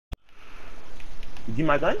You need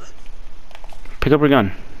my guns? Pick up your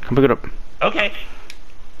gun. Come pick it up. Okay.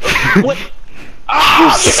 What?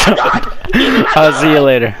 Oh my God! I'll see you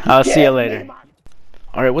later. I'll see you later.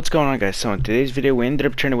 Alright, what's going on, guys? So in today's video, we ended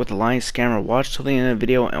up turning with the Lion Scammer. Watch till the end of the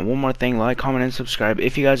video, and one more thing, like, comment, and subscribe.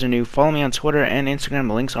 If you guys are new, follow me on Twitter and Instagram.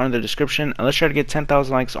 The links are in the description. And let's try to get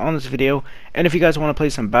 10,000 likes on this video. And if you guys want to play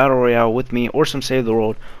some Battle Royale with me or some Save the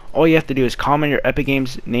World, all you have to do is comment your Epic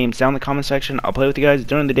Games names down in the comment section. I'll play with you guys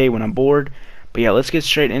during the day when I'm bored. But yeah, let's get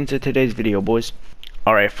straight into today's video, boys.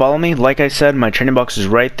 Alright, follow me. Like I said, my trading box is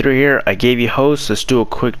right through here. I gave you hosts. Let's do a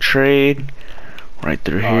quick trade. Right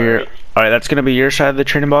through here. Alright, that's gonna be your side of the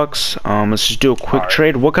trading box. Let's just do a quick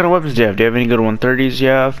trade. What kind of weapons do you have? Do you have any good 130s you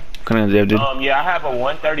have? What kind of do you have, dude? Yeah, I have a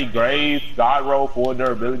 130 Grave, God Roll, full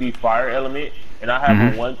durability, fire element, and I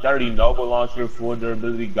have a 130 Noble Launcher, full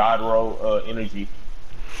durability, God Roll, energy.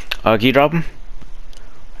 Can you drop them?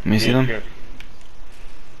 Let me see them. Sure.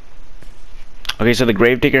 Okay, so the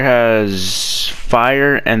Gravedigger has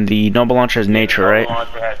fire and the Noble Launcher has nature, right? Noble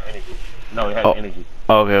Launcher has energy. No, it has energy.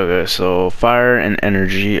 Okay, so fire and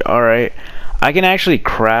energy. Alright. I can actually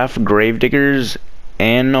craft Gravediggers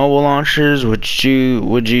and Noble Launchers. Would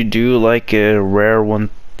you do like a rare one,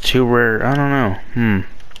 two rare, I don't know.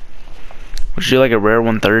 Would you do like a rare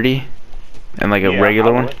 130? And like a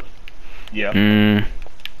regular one? Yeah.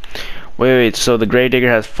 Wait, so the Gravedigger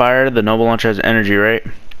has fire, the Noble Launcher has energy, right?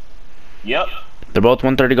 Yep. They're both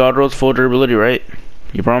 130 God rolls, full durability, right?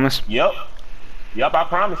 You promise? Yep, I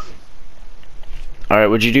promise. Alright,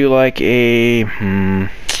 would you do like a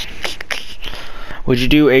would you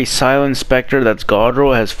do a Silent Spectre that's God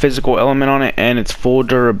roll, has physical element on it and it's full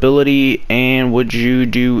durability, and would you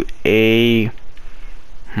do a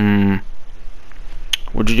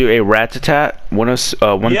would you do a Rat-a-tat,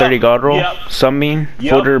 130 God roll, Sunbeam,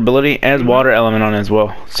 full durability, and water element on it as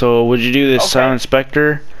well. So would you do this Silent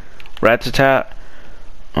Spectre, Rat-a-tat,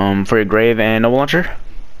 for your Grave and Noble Launcher?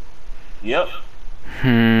 Yep.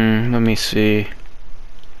 Let me see.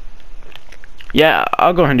 Yeah,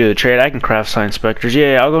 I'll go ahead and do the trade. I can craft Silent Spectres.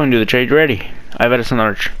 Yeah, I'll go ahead and do the trade. You ready? I have Edison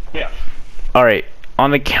Arch. Yeah. Alright,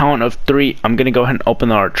 on the count of 3, I'm gonna go ahead and open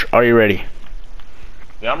the arch. Are you ready?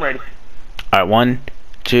 Yeah, I'm ready. Alright, 1,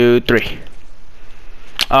 2, 3.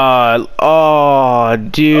 Oh,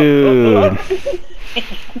 dude.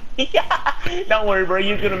 Don't worry, bro.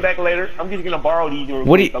 You get them back later. I'm just gonna borrow these real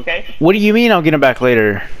quick, okay? What do you mean I'll get them back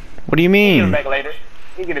later? What do you mean? You get them back later.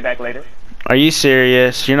 You get it back later. Are you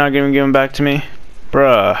serious? You're not gonna give them back to me?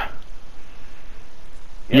 Bruh.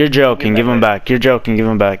 Yep. You're joking. Give them back. You're joking. Give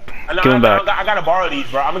them back. Give them back. I gotta borrow these,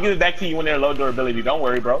 bro. I'm gonna give it back to you when they're low durability. Don't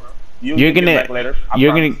worry, bro. You're gonna get it back later.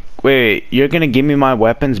 Wait. You're gonna give me my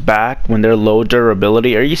weapons back when they're low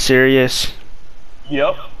durability? Are you serious?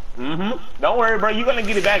 Yep. Don't worry, bro. You're gonna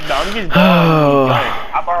get it back, though. I'm just borrowing.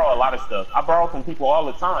 I borrow a lot of stuff. I borrow from people all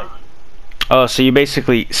the time. Oh, so you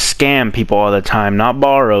basically scam people all the time, not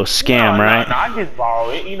borrow, scam, right? No, I just borrow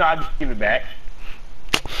it. You know, I just give it back.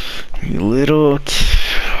 You little...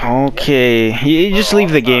 Okay. You just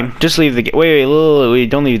leave the game. Just leave the game. Wait,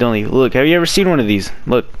 don't leave. Look, have you ever seen one of these?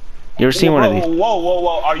 Look. You ever seen one of these?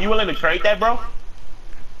 Whoa. Are you willing to trade that, bro?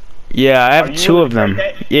 Yeah, I have 2 of them.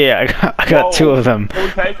 Yeah, I got 2 of them. Can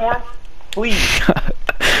we pay for them? Please.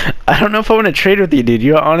 I don't know if I want to trade with you, dude.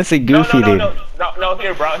 You're honestly goofy, dude. No,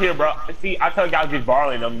 here, bro. See, I told you I was just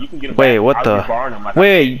borrowing them. You can get them Wait, back. what the?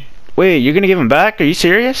 Wait, you're gonna give them back? Are you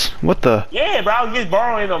serious? What the? Yeah, bro, I was just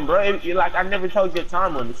borrowing them, bro. Like, I never told you the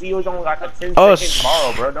time limit. See, it was only like a 10-second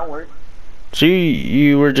borrow, bro. Don't worry. So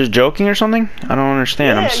you were just joking or something? I don't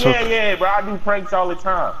understand. Yeah, bro. I do pranks all the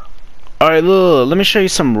time. Alright, look, let me show you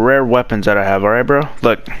some rare weapons that I have, alright, bro?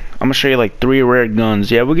 Look, I'm gonna show you like 3 rare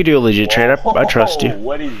guns. Yeah, we could do a legit trade. I trust you.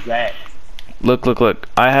 What is that? Look.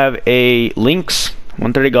 I have a Lynx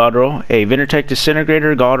 130 God roll, a Vintertech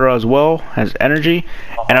Disintegrator God roll as well, has energy,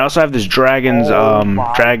 and I also have this Dragon's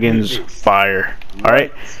Fire.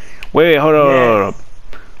 Alright? Wait, hold on.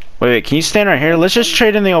 Wait, can you stand right here? Let's just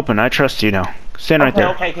trade in the open. I trust you now. Stand right there.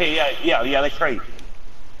 Okay, yeah, let's trade.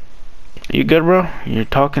 You good, bro? You're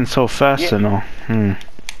talking so fast and all.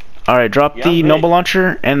 Alright, drop the Noble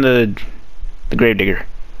Launcher and the Gravedigger.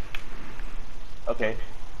 Okay.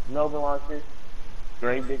 Noble Launcher,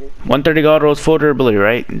 Gravedigger. 130 God rolls, full durability,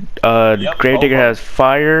 right? Gravedigger has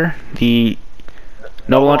fire. The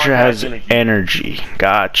Noble Launcher has energy.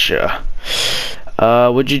 Gotcha.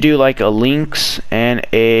 Would you do like a Lynx and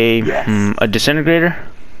a Disintegrator?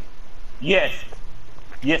 Yes,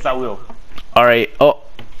 I will. Alright.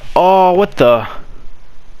 Oh, what the?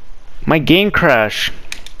 My game crashed.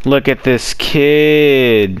 Look at this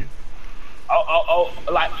kid.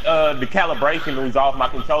 Like the calibration was off. My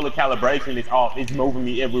controller calibration is off. It's moving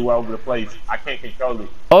me everywhere over the place. I can't control it.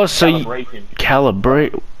 Oh, so you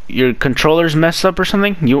calibrate your controller's messed up or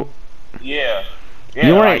something? Yeah.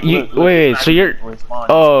 You weren't. Wait. So you're.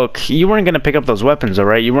 Oh, you weren't gonna pick up those weapons, though,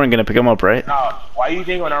 right? You weren't gonna pick them up, right? No. Why you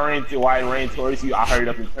think when I ran towards you, I hurried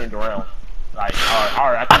up and turned around? Like,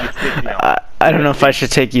 all right, I think it's fixed now. I don't know if I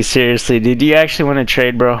should take you seriously, dude. Do you actually want to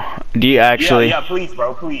trade, bro? Do you actually? Yeah, please,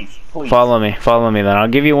 bro, please. Follow me then. I'll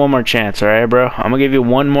give you one more chance, all right, bro? I'm gonna give you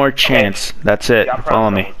one more chance. Okay. That's it. Yeah,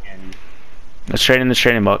 follow me. Let's trade in this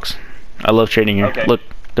trading box. I love trading here. Okay. Look,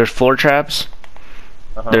 there's floor traps.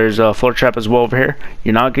 There's a floor trap as well over here.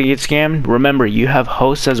 You're not gonna get scammed. Remember, you have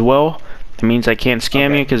hosts as well. It means I can't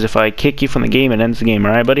scam you, because if I kick you from the game, it ends the game.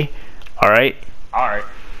 All right, buddy? All right. All right.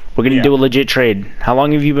 We're gonna do a legit trade. How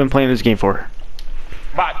long have you been playing this game for?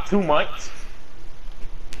 About 2 months.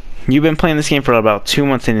 You've been playing this game for about 2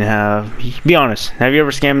 months and a half. Be honest. Have you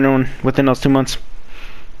ever scammed anyone within those 2 months?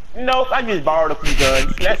 Nope, I just borrowed a few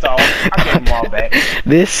guns. That's all. I gave them all back.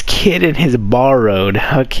 This kid and his borrowed.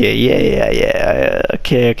 Okay, yeah.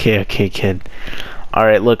 Okay, kid. All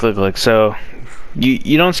right, look. So,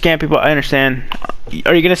 you don't scam people. I understand.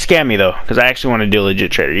 Are you gonna scam me though? Because I actually want to do a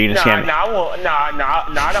legit trade. Are you gonna scam me? No, I won't. No,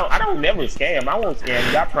 I don't never scam. I won't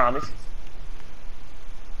scam you. I promise.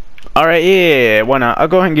 All right, yeah. Why not? I'll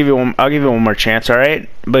go ahead and give you one. I'll give you one more chance. All right,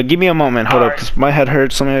 but give me a moment. Hold up, because my head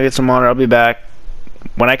hurts. Let me get some water. I'll be back.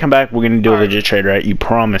 When I come back, we're gonna do a legit trade, right? You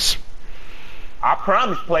promise? I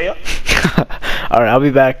promise, player. All right, I'll be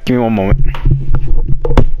back. Give me one moment.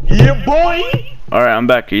 Yeah, boy. All right, I'm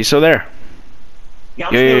back. Are you still there? Yeah,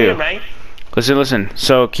 I'm still here, man. Listen.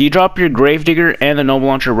 So, can you drop your Gravedigger and the Noble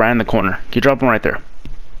Launcher right in the corner? Can you drop them right there?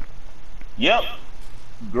 Yep.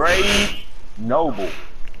 Grave Noble.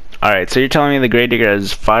 Alright, so you're telling me the Gravedigger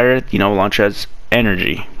has fire, the Noble Launcher has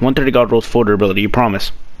energy. 130 God rolls full durability, you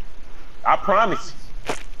promise? I promise.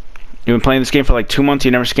 You've been playing this game for like 2 months,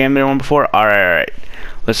 you never scammed anyone before? Alright.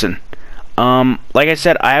 Listen. Like I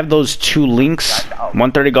said, I have those 2 links.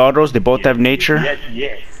 130 God rolls, they both have nature.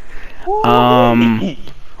 Yes. I'm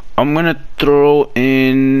gonna throw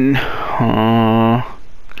in the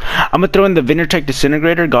Vindertech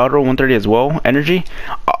Disintegrator, God roll 130 as well, energy.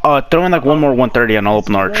 Throw in like one more 130 and I'll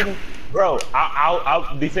open the arch. Bro,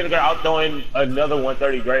 I'll Disintegrate, I'll throw in another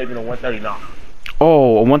 130 Grave and a 130 Knock.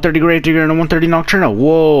 Oh, a 130 Gravedigger and a 130 Nocturno.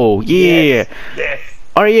 Whoa, yeah. Yes.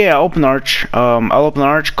 Alright, yeah, I'll open the arch. I'll open the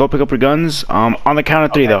arch, go pick up your guns. On the count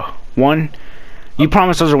of 3 though. 1. You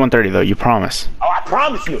promise those are 130 though, you promise. Oh, I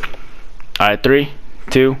promise you. Alright, 3,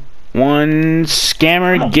 2, 1.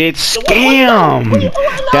 Scammer gets scammed.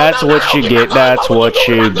 That's what you get. That's what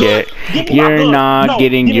you get. You're not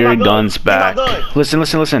getting your guns back. Listen.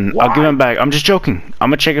 I'll give them back. I'm just joking.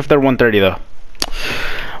 I'm gonna check if they're 130 though.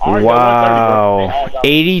 Wow.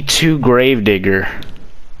 82 Gravedigger.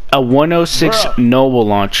 A 106 Noble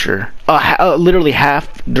Launcher. Literally half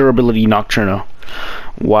durability Nocturno.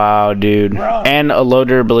 Wow, dude. And a low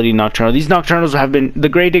durability Nocturno. These Nocturnos have been, the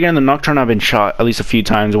Gravedigger and the Nocturno have been shot at least a few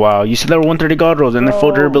times. Wow. You said there were 130 God rolls and they're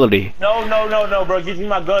full durability. No, bro. Give me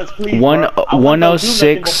my guns, please.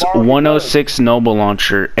 106 Noble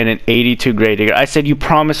Launcher and an 82 Gravedigger. I said you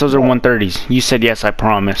promise those are 130s. You said yes, I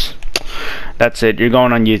promise. That's it. You're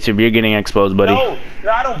going on YouTube. You're getting exposed, buddy. No,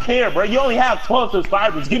 I don't care, bro. You only have 12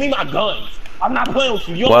 subscribers. Give me my guns. I'm not playing with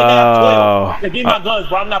you. You only have 12. Give me my guns,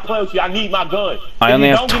 bro. I'm not playing with you. I need my guns. I only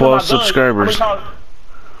have 12 subscribers.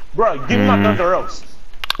 Bro, give me my guns or else.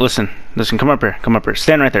 Listen. Come up here.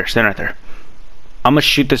 Stand right there. I'm gonna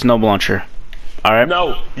shoot this Noble Launcher. All right.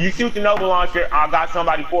 No, you shoot the Noble Launcher. I got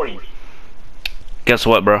somebody for you. Guess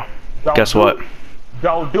what, bro?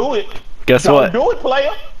 Don't do it. Guess what? Don't do it,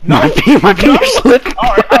 player. My finger slipped.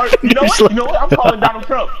 All right. You know what? I'm calling Donald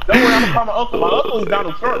Trump. Don't worry, I'm gonna call my uncle. My uncle is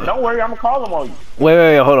Donald Trump. Don't worry, I'm gonna call him on you.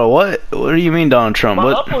 Wait, hold on. What do you mean, Donald Trump?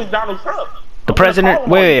 My uncle is Donald Trump. The president?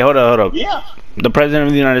 Wait, hold on. Yeah. The president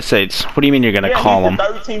of the United States. What do you mean you're gonna call him?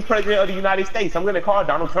 He's the 13th president of the United States. I'm gonna call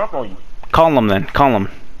Donald Trump on you. Call him then. Call him.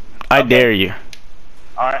 I dare you.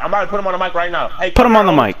 All right, I'm about to put him on the mic right now. Hey, put him on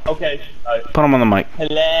the mic. Okay. Put him on the mic.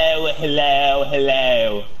 Hello.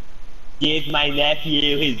 Give my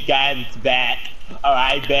nephew his guns back, or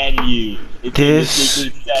I ban you. It's in the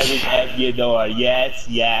Secret Service at your door. Yes.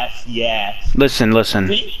 Listen.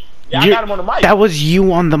 See? Yeah, I got him on the mic. That was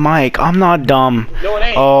you on the mic. I'm not dumb. No, it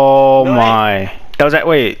ain't. Oh my. That was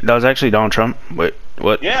actually Donald Trump. Wait,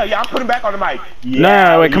 what? Yeah, I'm putting him back on the mic.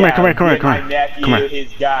 No, wait, come here. My nephew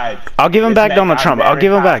his guns. I'll give him back Donald Trump. I'll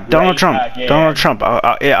give him back Donald Trump.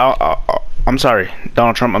 I'm I'm sorry.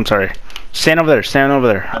 Donald Trump, I'm sorry. Stand over there. Stand over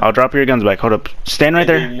there. I'll drop your guns back. Hold up. Stand right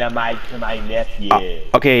there. The mic to my nephew.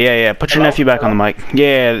 Okay, yeah. Put your nephew back on the mic.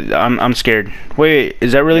 Yeah, I'm scared. Wait,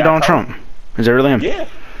 is that really Donald Trump? Is that really him?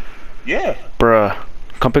 Yeah. Bruh,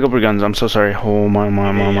 come pick up your guns. I'm so sorry. Oh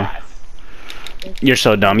my. You're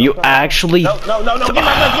so dumb. You actually. No. Get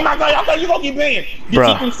my gun. I thought you gonna get banned. Your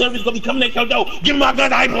Secret Service gonna be coming at your door. Give me my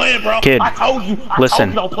gun. I ain't playing, bro. Kid, I told you.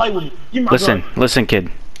 Listen. Don't play with me. Give me my gun. Listen,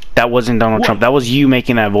 kid. That wasn't Donald Trump. That was you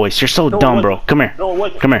making that voice. You're so dumb, bro. Come here. No, it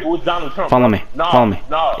wasn't. Come here. It was Donald Trump. Follow me. Follow me.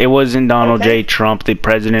 No. It wasn't Donald J. Trump, the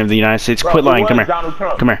president of the United States. Quit lying. Come here.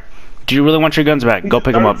 Come here. Do you really want your guns back? Go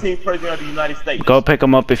pick them up. President of the United States. Go pick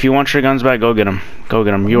them up. If you want your guns back, go get them. Go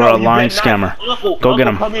get them. You are a lying scammer. Go get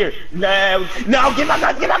them. Come here. No, get my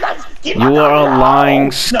guns. You are a lying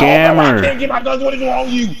scammer. I can't get my guns. What is wrong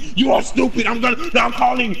with you? You are stupid. I'm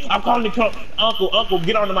calling Trump. Uncle,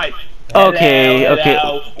 get on the mic. Okay.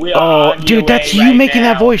 Oh, dude, that's you making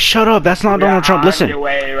that voice. Shut up. That's not Donald Trump. Listen,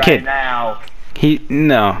 kid.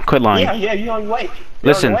 No, quit lying. Yeah, you on your way.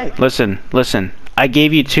 Listen. I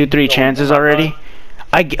gave you 2-3 chances already.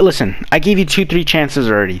 I gave you 2-3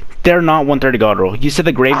 chances already. They're not 130 God roll. You said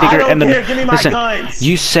the Gravedigger and the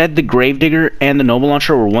You said the Gravedigger and the Noble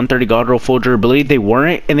Launcher were 130 God roll full durability. They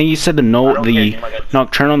weren't. And then you said the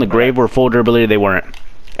Nocturnal and the Grave were full durability. They weren't.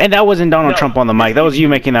 And that wasn't Donald Trump on the mic. That was you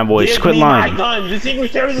making that voice. Quit lying.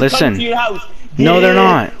 Listen. No, they're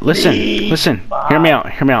not. Listen. Hear me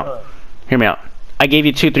out. I gave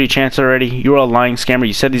you 2-3 chances already. You were a lying scammer.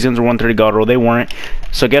 You said these guns were 130 God roll. They weren't.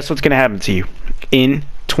 So guess what's gonna happen to you? In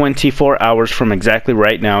 24 hours from exactly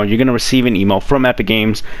right now, you're gonna receive an email from Epic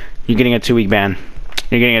Games. You're getting a 2-week ban.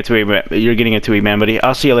 You're getting a 2-week ban, buddy.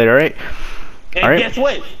 I'll see you later, alright? And guess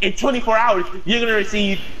what? In 24 hours, you're gonna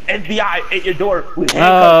receive FBI at your door with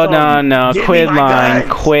handcuffs on. No. Quit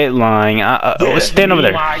lying. Stand over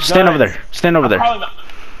there.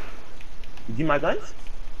 Give my guns?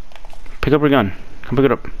 Pick up your gun. Come pick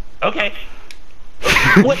it up. Okay.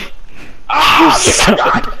 What? I'll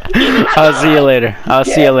see you later.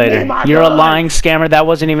 You're a lying scammer. That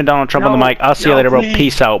wasn't even Donald Trump on the mic. I'll see you later, bro.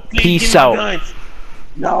 Peace out.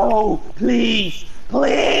 No, please.